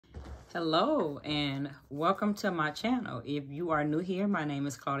Hello and welcome to my channel. If you are new here, my name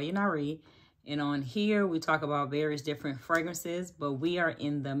is Claudia Nyree, and on here we talk about various different fragrances, but we are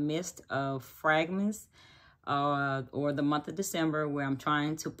in the midst of Fragmas or the month of December, where I'm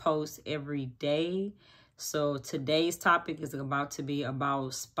trying to post every day. So today's topic is about to be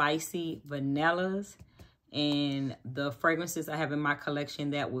about spicy vanillas and the fragrances I have in my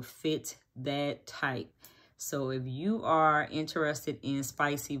collection that would fit that type. So if you are interested in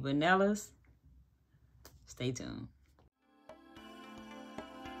spicy vanillas, stay tuned.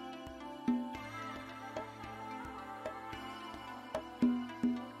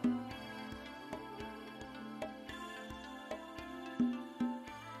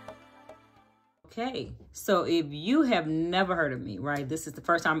 Okay, so if you have never heard of me, right, this is the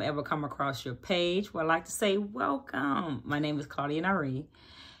first time I ever come across your page, well, I'd like to say welcome. My name is Claudia Nyree.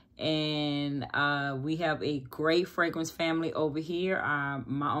 And we have a great fragrance family over here.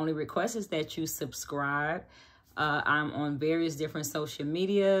 My only request is that you subscribe. I'm on various different social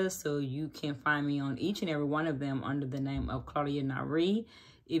media, so you can find me on each and every one of them under the name of Claudia Nyree.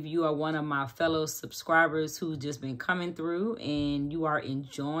 If you are one of my fellow subscribers who's just been coming through and you are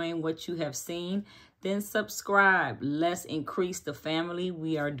enjoying what you have seen, then subscribe. Let's increase the family.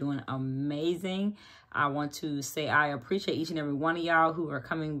 We are doing amazing. I want to say I appreciate each and every one of y'all who are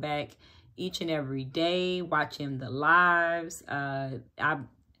coming back each and every day, watching the lives. I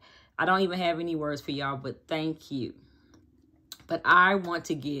don't even have any words for y'all, but thank you. But I want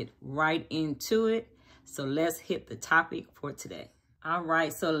to get right into it. So let's hit the topic for today. All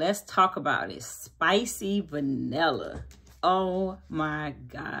right, so let's talk about it. Spicy vanilla. Oh my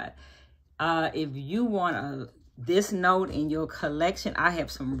God. If you want this note in your collection, I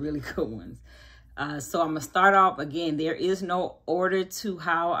have some really good ones. So I'm going to start off, again, there is no order to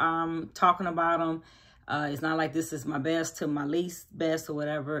how I'm talking about them. It's not like this is my best to my least best or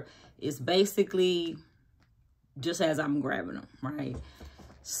whatever. It's basically just as I'm grabbing them, right?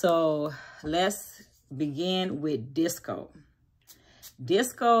 So let's begin with Disco.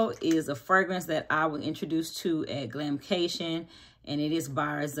 Disco is a fragrance that I was introduced to at Glamcation, and it is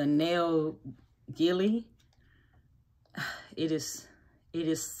by Zernell Gille. It is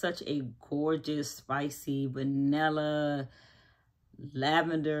such a gorgeous, spicy vanilla,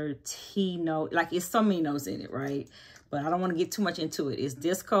 lavender, tea note. Like, it's so many notes in it, right? But I don't want to get too much into it. It's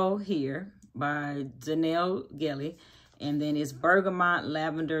Disco here by Zernell Gille. And then it's bergamot,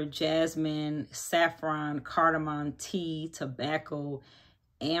 lavender, jasmine, saffron, cardamom, tea, tobacco,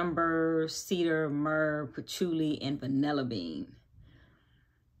 amber, cedar, myrrh, patchouli, and vanilla bean.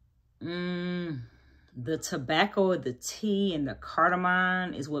 The tobacco, the tea, and the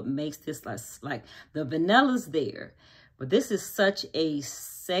cardamom is what makes this like the vanilla's there. But this is such a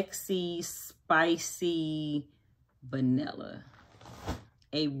sexy, spicy vanilla.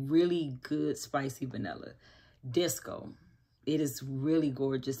 A really good spicy vanilla. Disco. It is really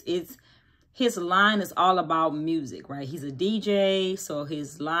gorgeous. His line is all about music, right? He's a DJ, so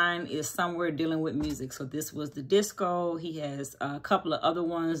his line is somewhere dealing with music. So this was the Disco. He has a couple of other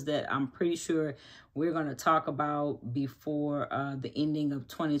ones that I'm pretty sure we're going to talk about before the ending of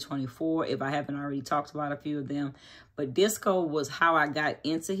 2024, if I haven't already talked about a few of them. But Disco was how I got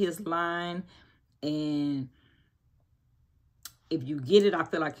into his line, and if you get it, I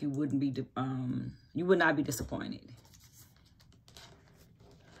feel like you would not be disappointed.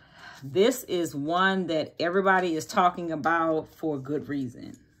 This is one that everybody is talking about for good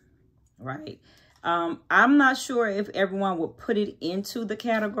reason, right? I'm not sure if everyone would put it into the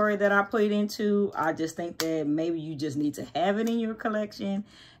category that I put it into. I just think that maybe you just need to have it in your collection,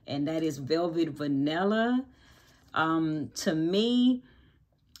 and that is Velvet Vanilla. To me,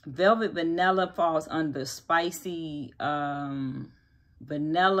 Velvet Vanilla falls under spicy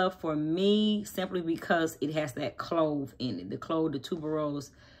vanilla for me, simply because it has that clove in it. The clove, the tuberose,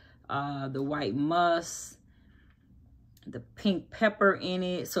 the white musk, the pink pepper in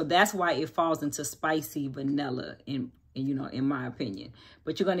it. So that's why it falls into spicy vanilla, in my opinion.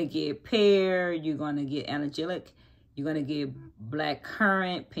 But you're going to get pear, you're going to get angelic, you're going to get black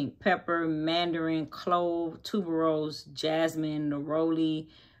currant, pink pepper, mandarin, clove, tuberose, jasmine, neroli,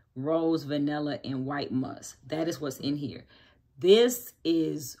 rose, vanilla, and white musk. That is what's in here. This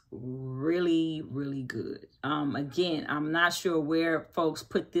is really, really good. Again, I'm not sure where folks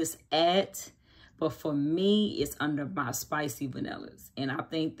put this at, but for me, it's under my spicy vanillas. And I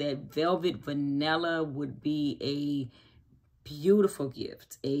think that Velvet Vanilla would be a beautiful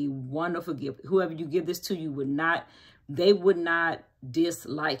gift, a wonderful gift. Whoever you give this to, they would not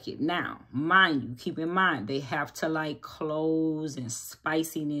dislike it. Now, mind you, keep in mind, they have to like cloves and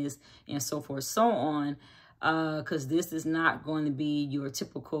spiciness and so forth, so on. because this is not going to be your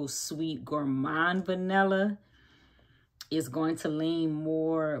typical sweet gourmand vanilla. It's going to lean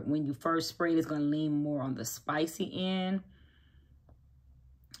more, when you first spray it, it's going to lean more on the spicy end.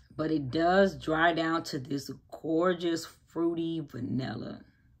 But it does dry down to this gorgeous fruity vanilla.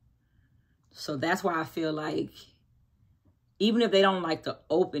 So that's why I feel like, even if they don't like the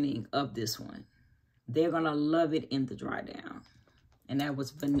opening of this one, they're going to love it in the dry down. And that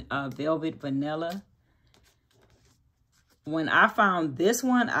was Velvet Vanilla. When I found this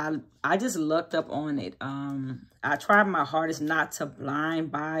one, I just looked up on it. I tried my hardest not to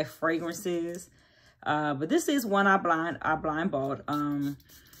blind buy fragrances. But this is one I blind bought.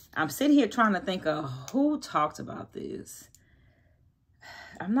 I'm sitting here trying to think of who talked about this.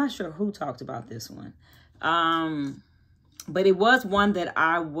 I'm not sure who talked about this one. But it was one that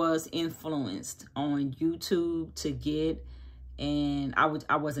I was influenced on YouTube to get. And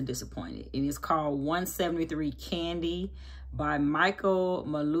I wasn't disappointed. And it's called 173 Candy by Michael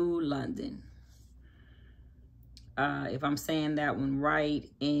Malou London. If I'm saying that one right.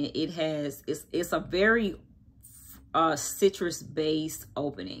 And it's a very citrus-based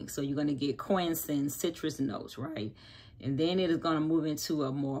opening. So you're going to get quince citrus notes, right? And then it is going to move into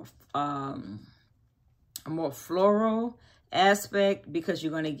a more floral aspect, because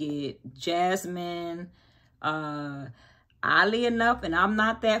you're going to get jasmine, oddly enough, and I'm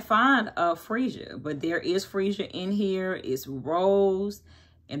not that fond of freesia, but there is freesia in here. It's rose.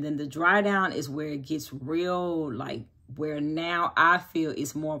 And then the dry down is where it gets real, like where now I feel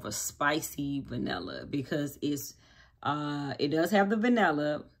it's more of a spicy vanilla, because it's it does have the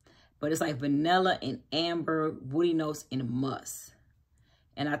vanilla, but it's like vanilla and amber, woody notes, and musk.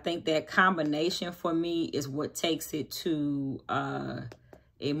 And I think that combination for me is what takes it to a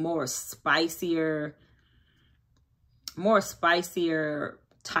more spicier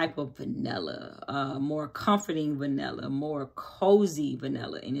type of vanilla, more comforting vanilla, more cozy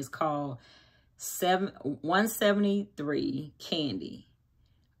vanilla. And it's called 173 Candy.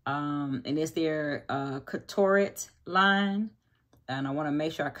 And it's their Couturette line. And I want to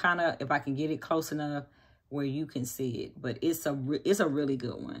make sure if I can get it close enough where you can see it. But it's a really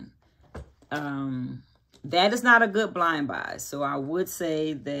good one. That is not a good blind buy. So I would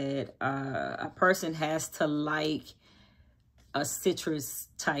say that a person has to like a citrus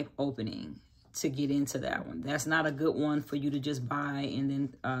type opening to get into that one. That's not a good one for you to just buy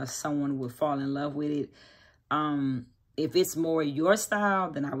and then someone would fall in love with it. If it's more your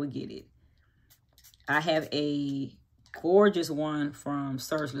style, then I would get it. I have a gorgeous one from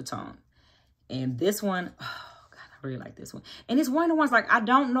Serge Lutens. And this one, oh God, I really like this one. And it's one of the ones, like, I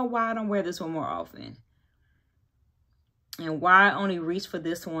don't know why I don't wear this one more often. And why I only reach for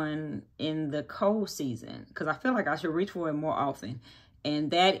this one in the cold season. Because I feel like I should reach for it more often.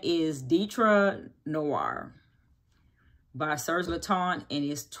 And that is Datura Noir by Serge Lutens. And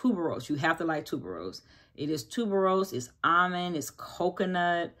it's tuberose. You have to like tuberose. It is tuberose. It's almond. It's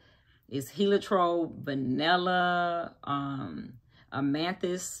coconut. It's heliotrope, vanilla,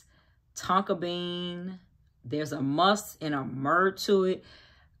 amanthus, tonka bean. There's a musk and a myrrh to it.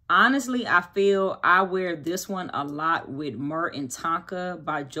 Honestly, I feel I wear this one a lot with Myrrh and Tonka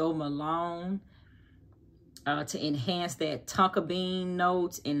by Joe Malone to enhance that tonka bean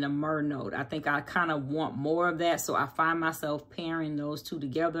notes and the myrrh note. I think I kind of want more of that, so I find myself pairing those two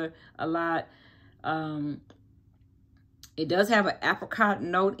together a lot. It does have an apricot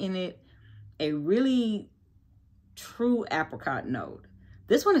note in it, a really true apricot note.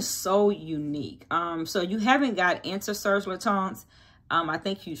 This one is so unique. So you haven't got into Serge Lutens. I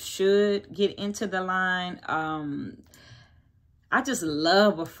think you should get into the line. I just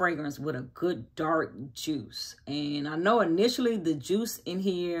love a fragrance with a good dark juice. And I know initially the juice in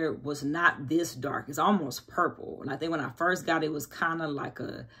here was not this dark. It's almost purple. And I think when I first got it, it was kind of like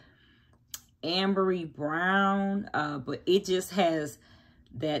a ambery brown. But it just has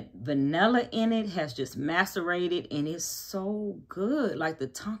that vanilla in it, has just macerated. And it's so good. Like the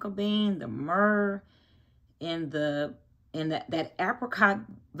tonka bean, the myrrh, and that apricot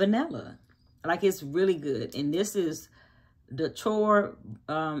vanilla. Like, it's really good. And this is Datura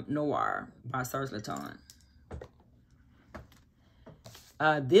Noir by Serge Lutens.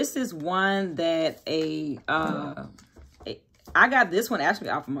 This is one that I got this one actually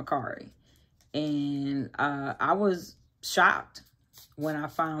off of Mercari. And I was shocked when I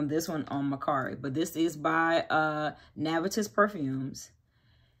found this one on Mercari. But this is by Navitus Perfumes.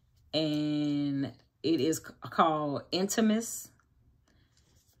 And it is called Intimus.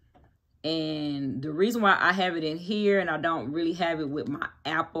 And the reason why I have it in here and I don't really have it with my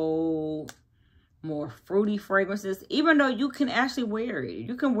apple more fruity fragrances, even though you can actually wear it.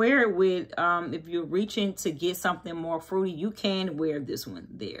 You can wear it with, if you're reaching to get something more fruity, you can wear this one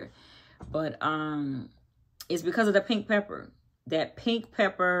there. But it's because of the pink pepper. That pink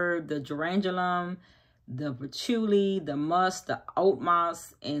pepper, the geranium, the patchouli, the musk, the oat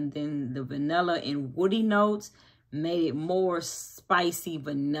moss, and then the vanilla and woody notes made it more spicy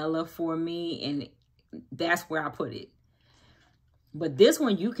vanilla for me. And that's where I put it. But this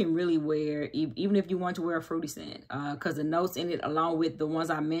one you can really wear, even if you want to wear a fruity scent, because the notes in it, along with the ones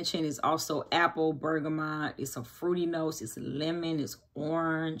I mentioned, is also apple, bergamot. It's some fruity notes. It's lemon. It's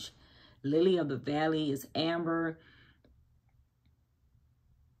orange. Lily of the Valley. It's amber.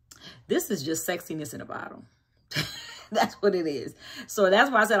 This is just sexiness in a bottle. That's what it is. So that's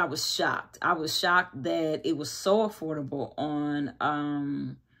why I said I was shocked. I was shocked that it was so affordable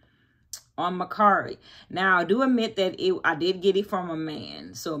on Mercari. Now, I do admit that I did get it from a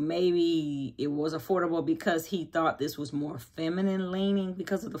man. So maybe it was affordable because he thought this was more feminine leaning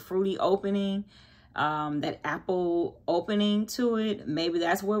because of the fruity opening, that apple opening to it. Maybe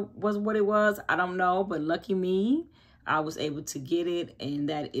that's what it was. I don't know. But lucky me, I was able to get it. And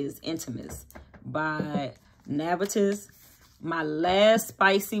that is Intimus by Navitus. My last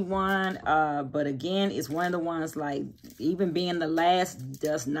spicy one, but again, it's one of the ones, like, even being the last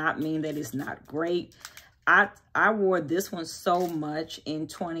does not mean that it's not great. I wore this one so much in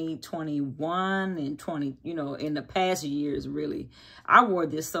 2021 and in the past years, really. I wore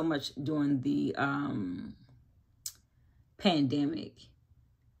this so much during the pandemic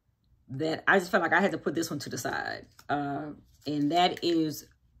that I just felt like I had to put this one to the side. And that is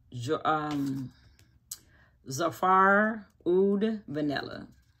Zafar Oud Vanilla.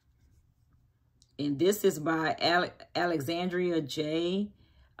 And this is by Alexandria J.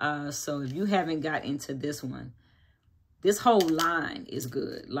 So if you haven't got into this one, this whole line is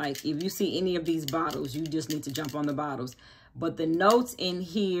good. Like, if you see any of these bottles, you just need to jump on the bottles. But the notes in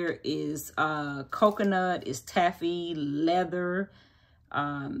here is coconut, is taffy, leather.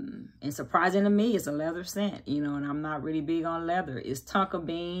 And surprising to me, it's a leather scent, and I'm not really big on leather. It's tonka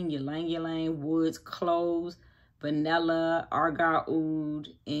bean, ylang-ylang, woods, cloves, vanilla, argar oud,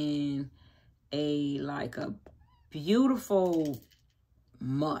 and a beautiful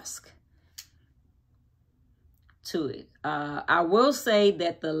musk to it. I will say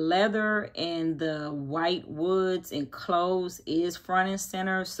that the leather and the white woods and cloves is front and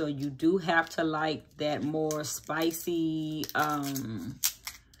center, so you do have to like that more spicy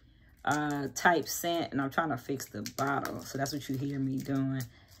type scent. And I'm trying to fix the bottle, so that's what you hear me doing.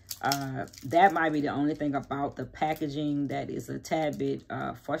 That might be the only thing about the packaging that is a tad bit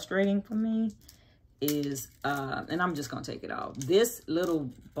frustrating for me is, and I'm just gonna take it off. This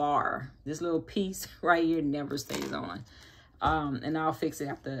little bar, this little piece right here never stays on. And I'll fix it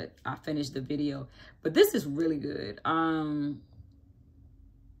after I finish the video. But this is really good.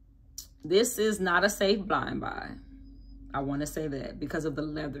 This is not a safe blind buy. I want to say that because of the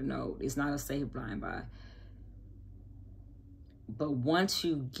leather note. It's not a safe blind buy. But once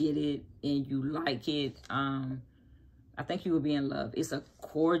you get it and you like it, I think you will be in love. It's a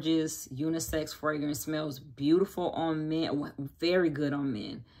gorgeous unisex fragrance. Smells beautiful on men. Very good on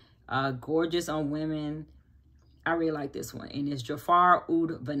men. Gorgeous on women. I really like this one. And it's Zafar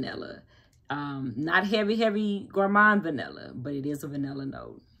Oud Vanilla. Not heavy gourmand vanilla, but it is a vanilla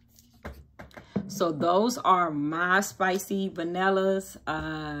note. So those are my spicy vanillas.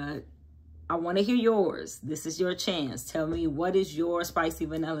 I want to hear yours. This is your chance. Tell me, what is your spicy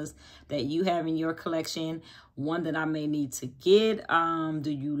vanillas that you have in your collection? One that I may need to get.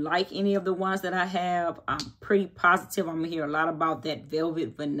 Do you like any of the ones that I have? I'm pretty positive I'm going to hear a lot about that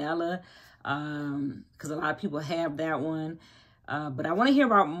velvet vanilla, because a lot of people have that one. But I want to hear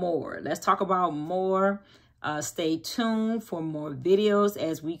about more. Let's talk about more. Stay tuned for more videos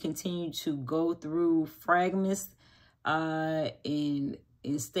as we continue to go through fragments, and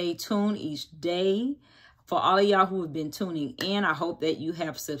stay tuned each day. For all of y'all who have been tuning in, I hope that you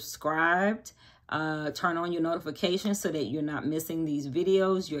have subscribed. Turn on your notifications so that you're not missing these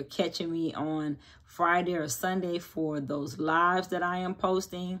videos. You're catching me on Friday or Sunday for those lives that I am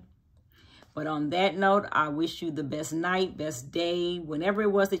posting. But on that note, I wish you the best night, best day, whenever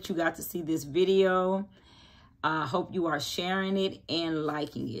it was that you got to see this video. I hope you are sharing it and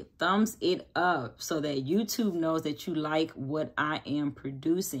liking it. Thumbs it up so that YouTube knows that you like what I am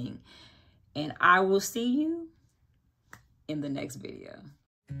producing. And I will see you in the next video.